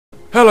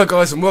Hello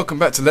guys and welcome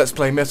back to Let's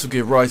Play Metal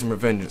Gear Rising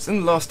Revengeance. In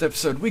the last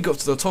episode we got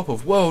to the top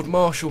of World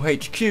Marshal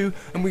HQ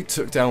and we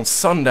took down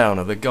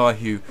Sundowner, the guy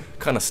who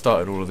kind of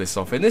started all of this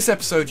off. In this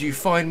episode you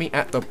find me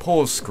at the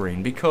pause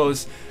screen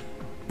because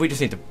we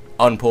just need to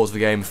unpause the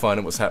game and find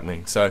out what's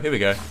happening. So here we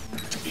go.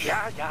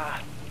 Yeah.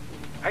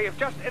 I have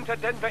just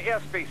entered Denver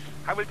airspace.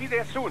 I will be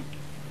there soon.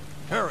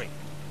 Hurry.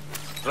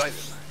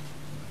 Raiden,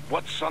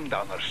 what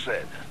Sundowner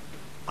said.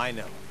 I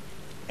know.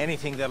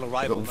 Anything that'll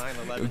rival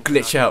 9/11.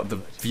 Glitch out the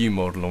view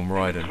model on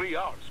Raiden. 3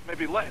 hours,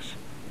 maybe less.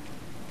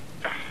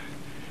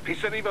 He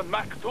said even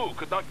Mach 2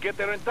 could not get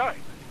there in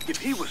time. If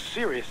he was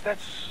serious,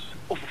 that's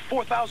over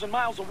 4,000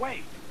 miles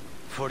away.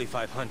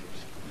 4,500.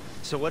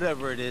 So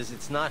whatever it is,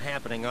 it's not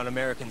happening on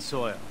American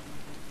soil.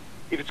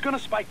 If it's gonna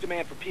spike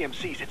demand for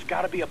PMCs, it's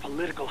gotta be a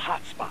political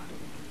hotspot.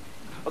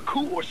 A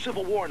coup or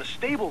civil war in a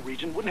stable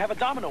region wouldn't have a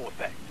domino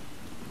effect.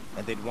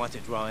 And they'd want to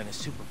draw in a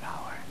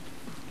superpower.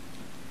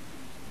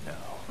 No.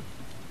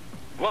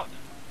 What?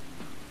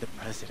 The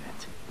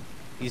president.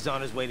 He's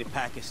on his way to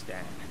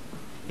Pakistan.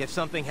 If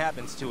something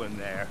happens to him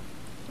there...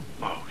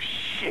 Oh,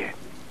 shit.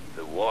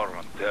 The War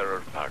on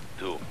Terror Part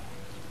 2.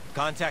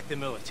 Contact the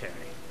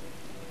military.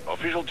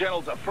 Official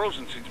channels are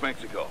frozen since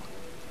Mexico.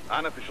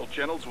 Unofficial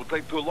channels would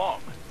take too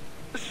long.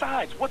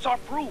 Besides, what's our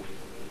proof?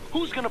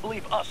 Who's gonna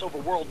believe us over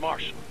World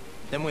Marshal?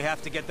 Then we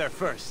have to get there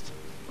first.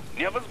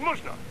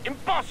 Невозможно.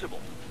 Impossible.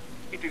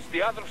 It is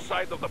the other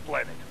side of the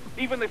planet.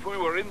 Even if we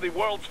were in the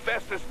world's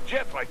fastest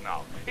jet right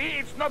now,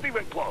 it's not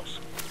even close.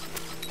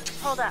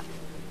 Hold up.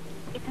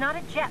 It's not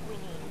a jet we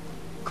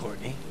need.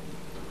 Courtney?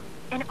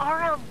 An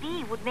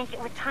RLV would make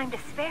it with time to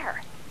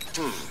spare.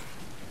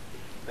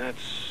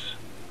 That's...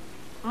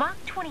 Mach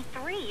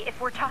 23 if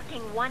we're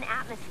talking 1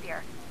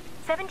 atmosphere.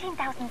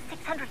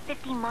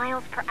 17,650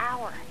 miles per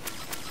hour.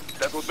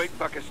 That would make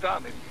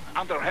Pakistan in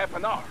under half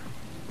an hour.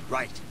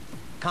 Right.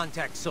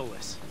 Contact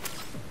Solus.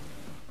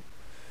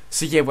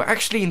 So yeah, we're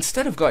actually,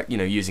 instead of like,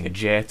 using a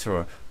jet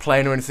or a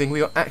plane or anything,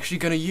 we are actually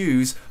going to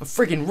use a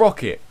friggin'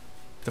 rocket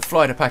to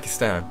fly to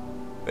Pakistan,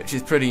 which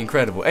is pretty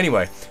incredible.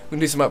 Anyway, we're going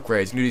to do some upgrades. We're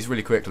going to do these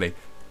really quickly.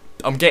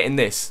 I'm getting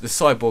this, the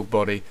cyborg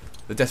body,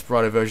 the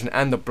Desperado version,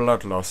 and the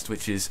Bloodlust,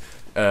 which is,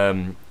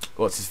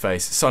 what's his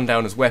face,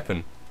 Sundowner's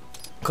weapon,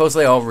 because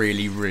they are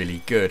really,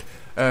 really good.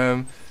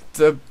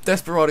 The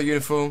Desperado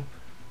uniform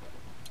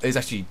is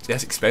actually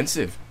less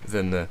expensive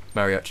than the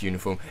mariachi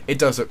uniform. It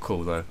does look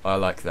cool though, I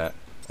like that.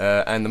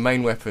 And the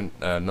main weapon,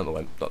 not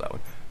that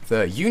one.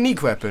 The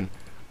unique weapon.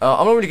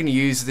 I'm not really going to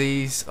use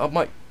these. I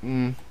might.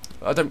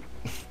 I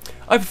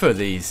prefer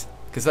these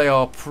because they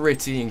are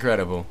pretty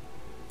incredible.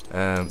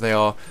 They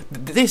are.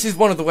 This is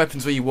one of the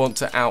weapons where you want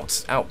to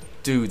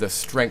outdo the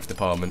strength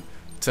department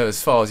to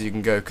as far as you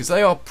can go because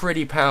they are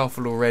pretty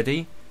powerful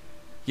already.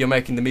 You're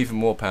making them even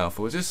more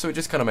powerful. So it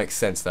just kind of makes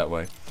sense that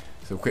way.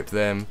 So equip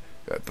them.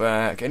 Go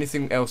back.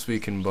 Anything else we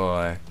can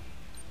buy?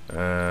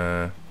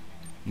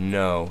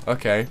 No.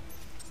 Okay.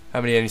 How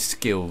many any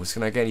skills?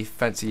 Can I get any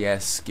fancy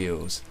ass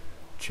skills?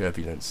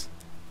 Turbulence.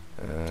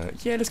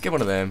 Yeah, let's get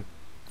one of them.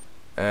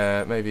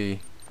 Maybe.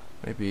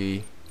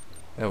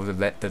 Oh,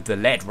 the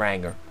lead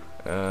ranger.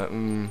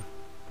 No,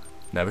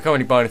 we can't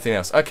really buy anything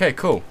else. Okay,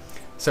 cool.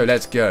 So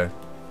let's go.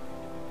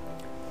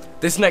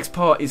 This next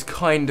part is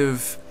kind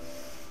of.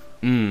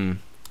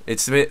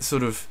 It's a bit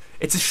sort of.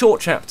 It's a short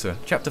chapter.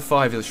 Chapter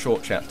 5 is a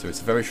short chapter. It's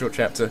a very short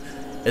chapter.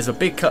 There's a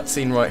big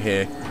cutscene right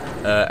here,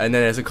 and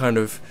then there's a kind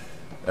of.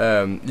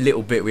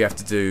 Little bit we have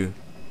to do.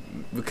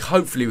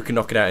 Hopefully we can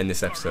knock it out in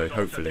this episode.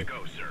 Hopefully.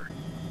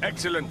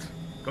 Excellent.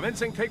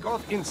 Commencing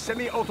takeoff in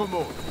semi-auto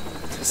mode.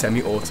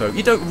 Semi-auto.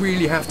 You don't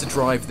really have to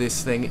drive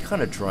this thing. It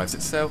kind of drives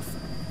itself.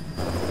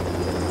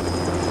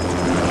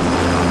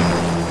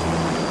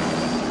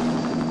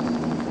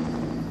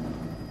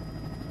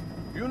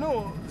 You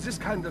know, this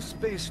kind of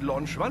space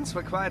launch once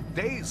required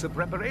days of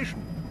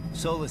preparation.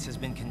 Solus has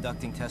been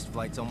conducting test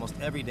flights almost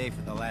every day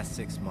for the last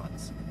 6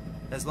 months.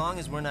 As long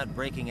as we're not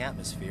breaking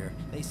atmosphere,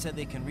 they said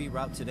they can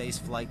reroute today's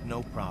flight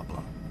no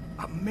problem.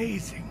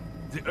 Amazing.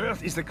 The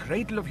Earth is the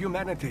cradle of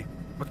humanity,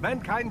 but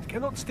mankind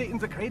cannot stay in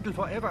the cradle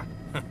forever.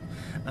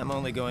 I'm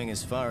only going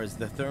as far as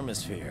the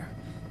thermosphere.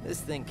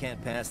 This thing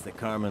can't pass the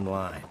Kármán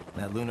line.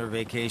 That lunar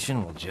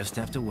vacation will just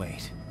have to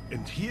wait.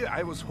 And here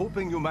I was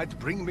hoping you might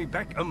bring me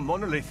back a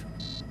monolith.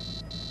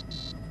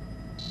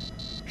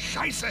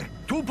 Scheiße!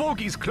 2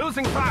 bogies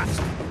closing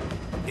fast!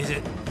 Is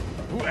it?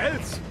 Who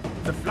else?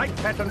 The flight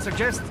pattern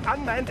suggests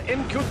unmanned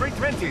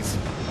MQ-320s.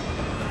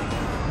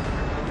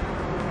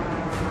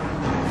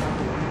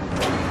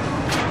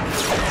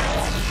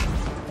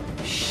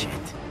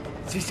 Shit.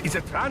 This is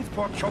a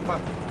transport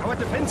chopper. Our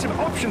defensive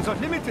options are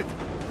limited.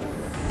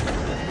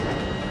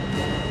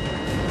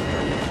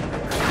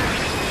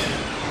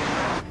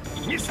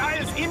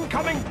 Missiles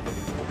incoming!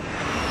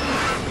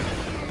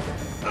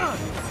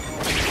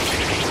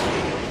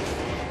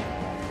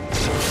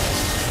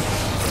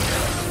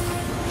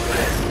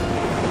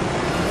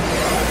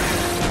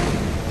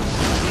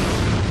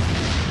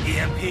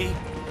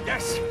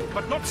 Yes,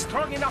 but not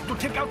strong enough to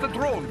take out the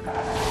drone.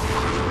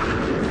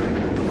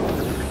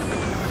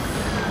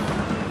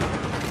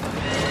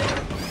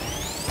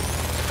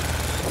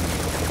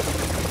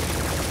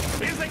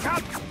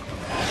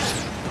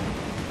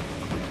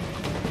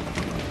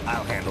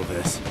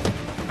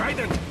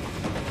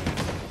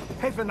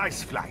 Have a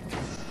nice flight.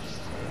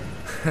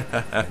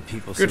 And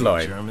people Good say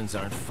line. Germans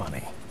aren't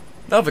funny.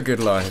 Another good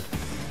line.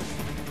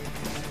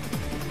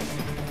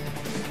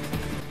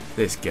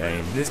 This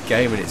game and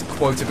its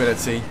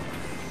quotability.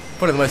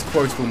 One of the most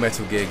quotable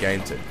Metal Gear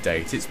games to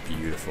date. It's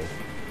beautiful.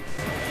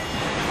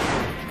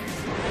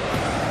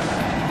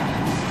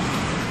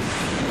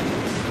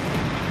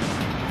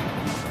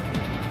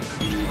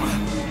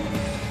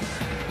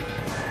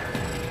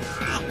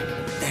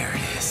 There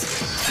it is.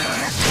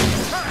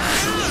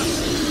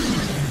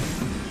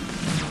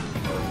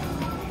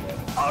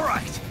 All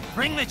right,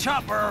 bring the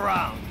chopper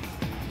around.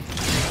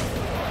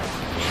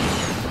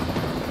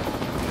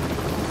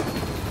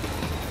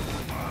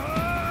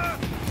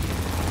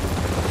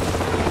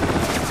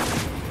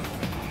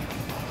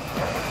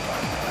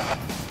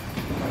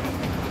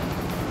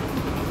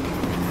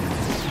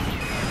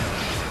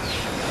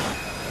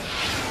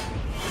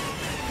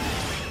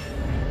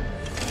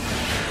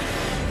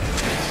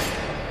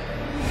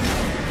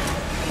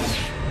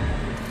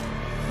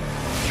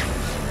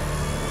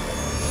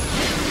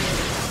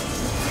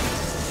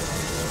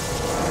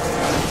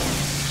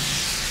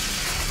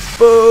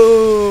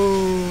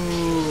 Boom!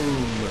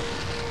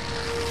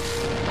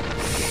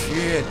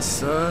 Shit,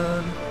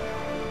 son.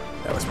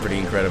 That was pretty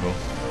incredible.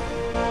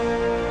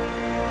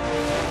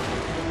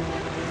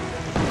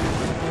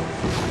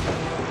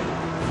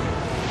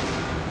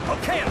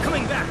 Okay, I'm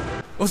coming back.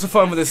 What's the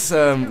fun with this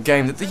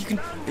game that you can?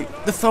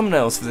 The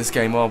thumbnails for this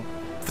game are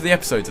for the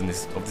episodes in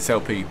this of this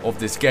LP of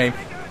this game.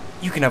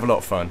 You can have a lot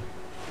of fun.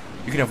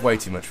 You can have way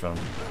too much fun.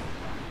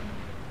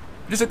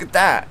 Just look at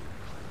that.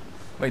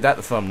 Wait, that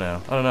the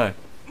thumbnail? I don't know.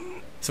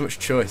 So much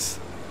choice.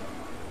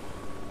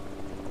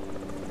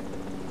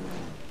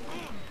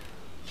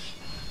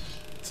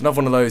 It's another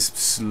one of those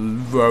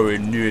slow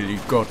and nearly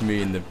got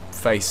me in the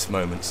face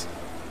moments.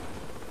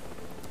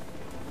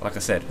 Like I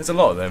said, there's a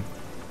lot of them.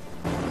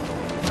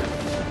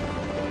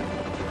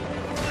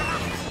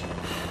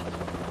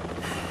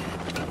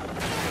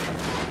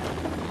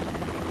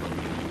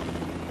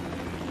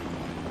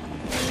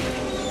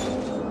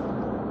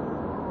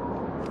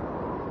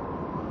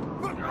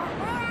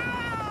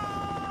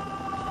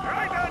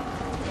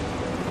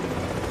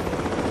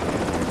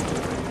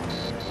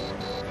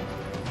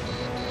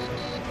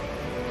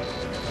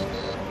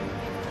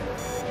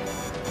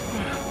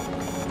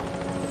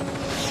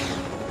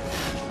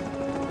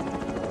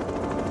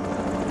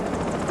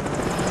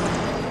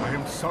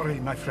 Sorry,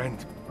 my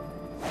friend.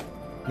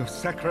 Your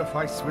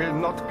sacrifice will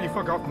not be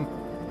forgotten.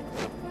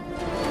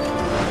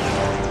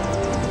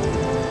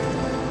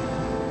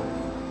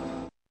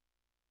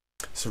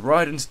 So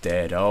Raiden's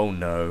dead. Oh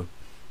no.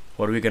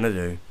 What are we gonna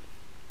do?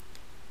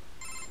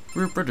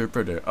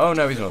 Oh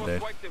no, he's not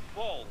dead.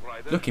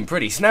 Looking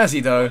pretty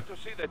snazzy though. To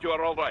see that you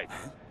are all right.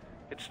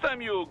 It's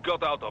time you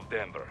got out of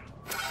Denver.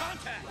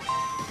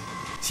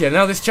 So yeah,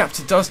 now this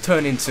chapter does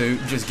turn into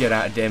just get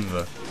out of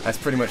Denver. That's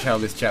pretty much how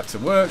this chapter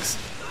works.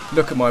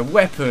 Look at my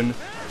weapon.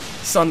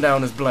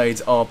 Sundowner's blades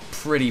are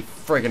pretty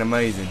friggin'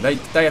 amazing.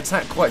 They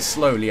attack quite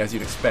slowly, as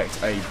you'd expect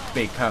a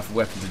big powerful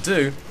weapon to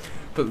do,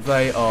 but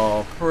they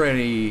are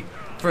pretty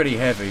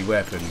heavy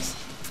weapons.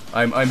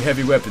 I'm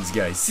heavy weapons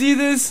guy. See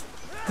this?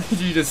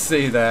 Did you just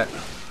see that?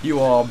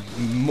 You are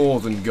more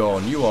than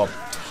gone. You are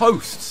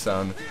toast,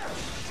 son.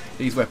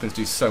 These weapons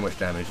do so much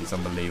damage, it's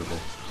unbelievable.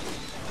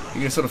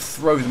 You can sort of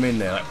throw them in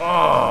there like,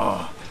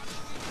 oh,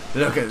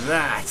 look at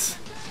that.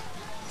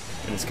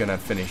 And it's gonna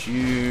finish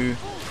you.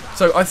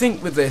 So I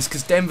think with this,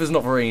 because Denver's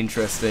not very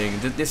interesting,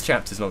 this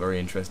chapter's not very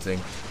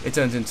interesting, it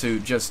turns into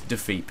just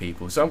defeat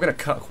people. So I'm gonna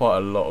cut quite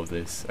a lot of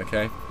this,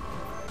 okay?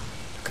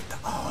 Look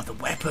at the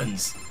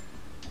weapons.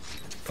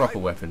 Proper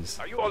weapons.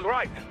 Are you all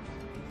right?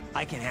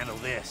 I can handle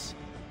this.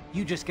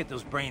 You just get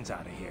those brains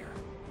out of here.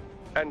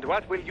 And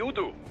what will you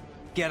do?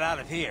 Get out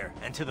of here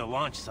and to the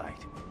launch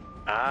site.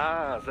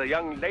 Ah, the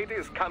young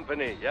ladies'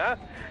 company, yeah?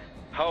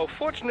 How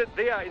fortunate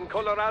they are in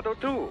Colorado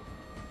too.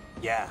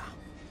 Yeah.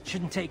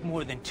 Shouldn't take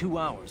more than 2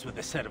 hours with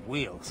a set of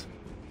wheels.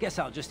 Guess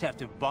I'll just have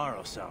to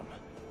borrow some.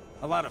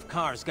 A lot of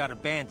cars got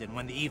abandoned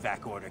when the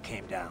evac order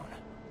came down.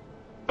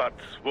 But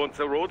won't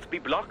the roads be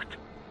blocked?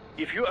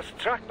 If you are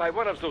struck by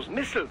one of those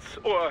missiles,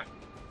 or...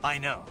 I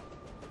know.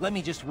 Let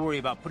me just worry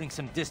about putting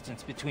some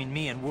distance between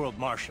me and World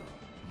Marshal.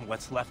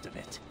 What's left of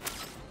it.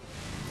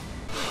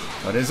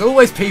 But there's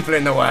always people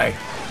in the way.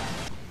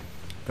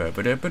 Oh,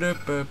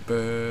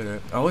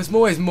 there's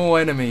always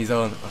more enemies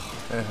on.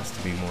 Oh, there has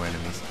to be more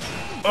enemies.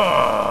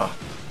 Oh,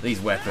 these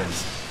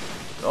weapons.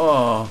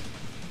 Oh,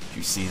 did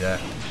you see that?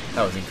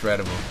 That was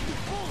incredible.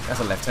 That's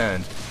a left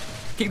hand.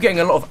 Keep getting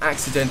a lot of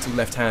accidental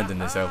left hand in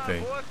this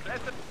LP.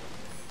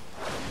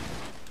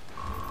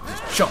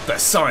 Just chop their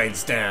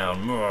sides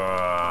down.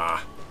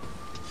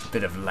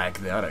 Bit of lag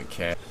there, I don't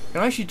care.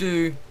 Can I actually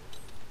do...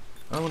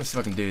 I want to see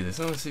if I can do this.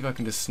 I want to see if I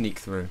can just sneak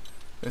through.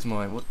 Where's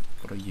my... What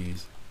do I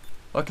use?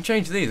 Oh, I can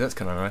change these. That's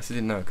kind of nice. I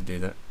didn't know I could do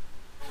that.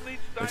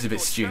 Which is a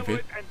bit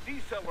stupid.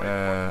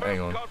 Hang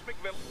on.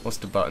 What's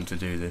the button to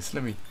do this?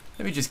 Let me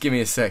just give me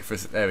a sec for...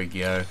 There we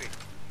go.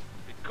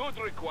 It could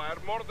require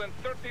more than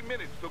 30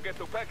 minutes to get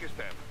to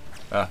Pakistan.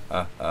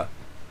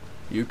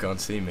 You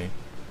can't see me.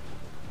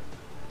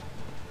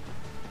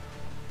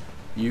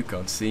 You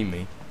can't see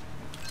me.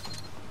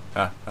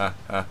 Ha ha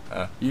ha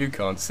ha. You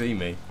can't see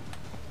me.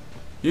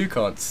 You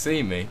can't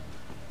see me.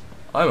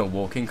 I'm a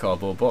walking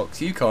cardboard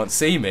box. You can't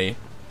see me.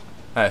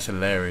 That's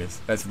hilarious.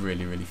 That's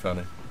really, really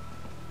funny.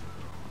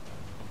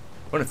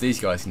 What if these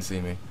guys can see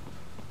me?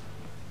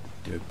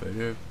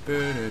 Okay,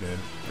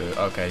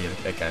 yeah,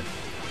 they can.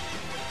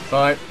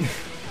 Fine.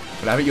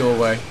 But have it your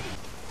way.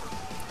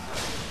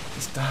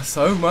 This does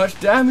so much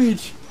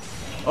damage.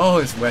 Oh,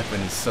 this weapon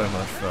is so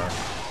much fun.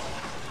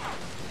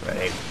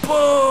 Ready?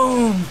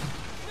 Boom!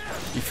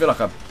 You feel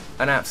like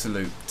an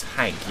absolute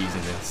tank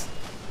using this.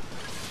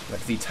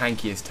 Like the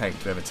tankiest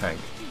tank to ever tank.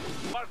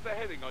 Mark the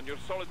heading on your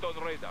solid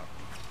on radar.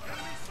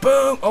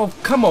 Boom! Oh,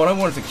 come on! I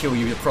wanted to kill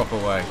you the proper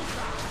way.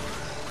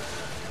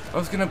 I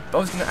was gonna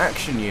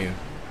action you.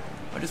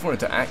 I just wanted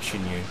to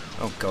action you.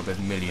 Oh god, there's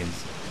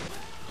millions.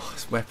 Oh,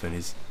 this weapon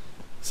is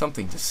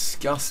something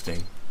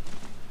disgusting,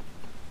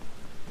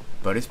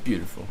 but it's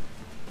beautiful.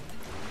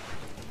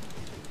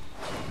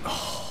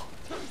 Oh,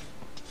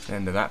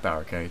 end of that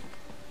barricade.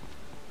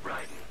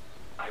 Right.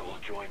 I will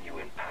join you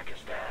in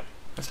Pakistan.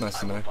 That's nice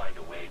to know. Find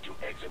a way to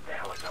exit the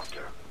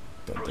helicopter.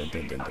 Dun, dun,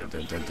 dun, dun, dun,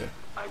 dun, dun, dun.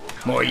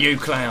 More you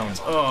clowns!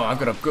 Oh, I've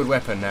got a good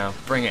weapon now.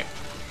 Bring it.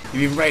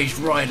 You've enraged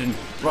Raiden.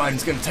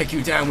 Raiden's going to take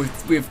you down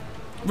with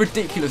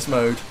ridiculous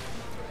mode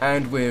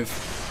and with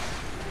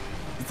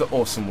the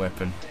awesome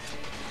weapon.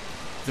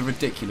 The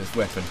ridiculous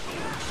weapon.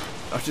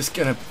 I'm just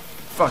going to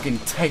fucking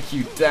take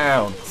you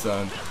down,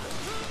 son.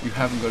 You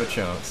haven't got a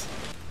chance.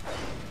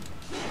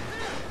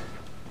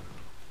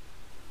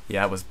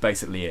 Yeah, that was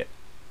basically it.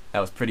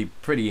 That was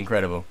pretty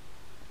incredible.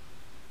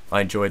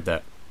 I enjoyed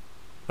that.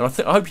 And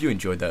I hope you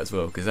enjoyed that as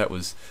well, because it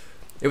was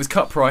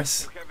cut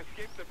price.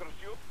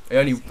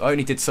 I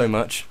only did so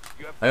much.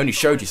 I only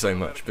showed you so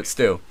much, but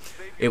still,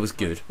 it was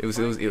good. It was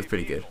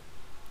pretty good.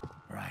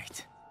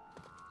 Right.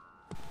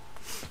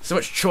 So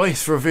much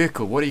choice for a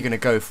vehicle. What are you going to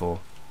go for?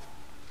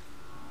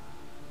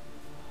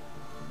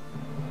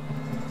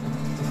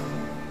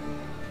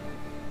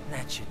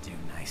 That should do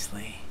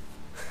nicely.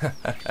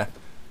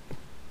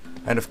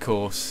 And of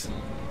course,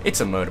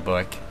 it's a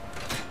motorbike.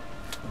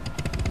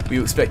 Were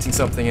you expecting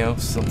something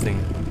else?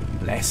 Something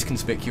less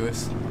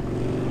conspicuous?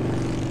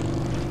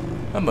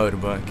 A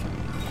motorbike.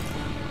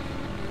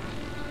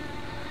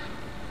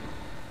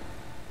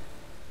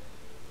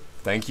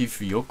 Thank you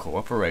for your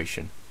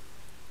cooperation.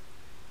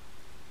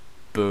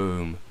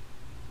 Boom.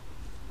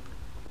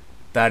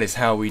 That is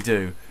how we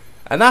do.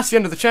 And that's the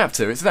end of the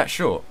chapter. It's that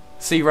short.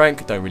 C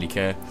rank, don't really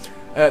care.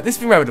 This has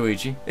been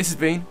rabbidluigi. This has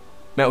been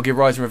Metal Gear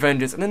Rising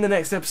Revengeance. And in the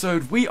next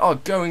episode, we are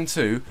going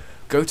to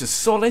go to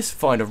Solace,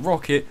 find a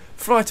rocket,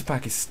 fly to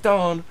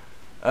Pakistan,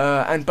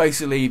 and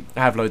basically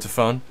have loads of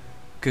fun.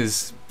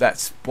 Because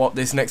that's what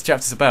this next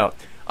chapter's about.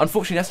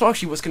 Unfortunately, that's not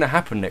actually what's going to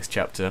happen next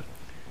chapter.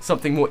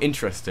 Something more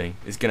interesting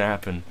is going to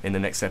happen in the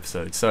next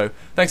episode. So,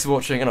 thanks for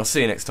watching, and I'll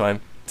see you next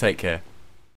time. Take care.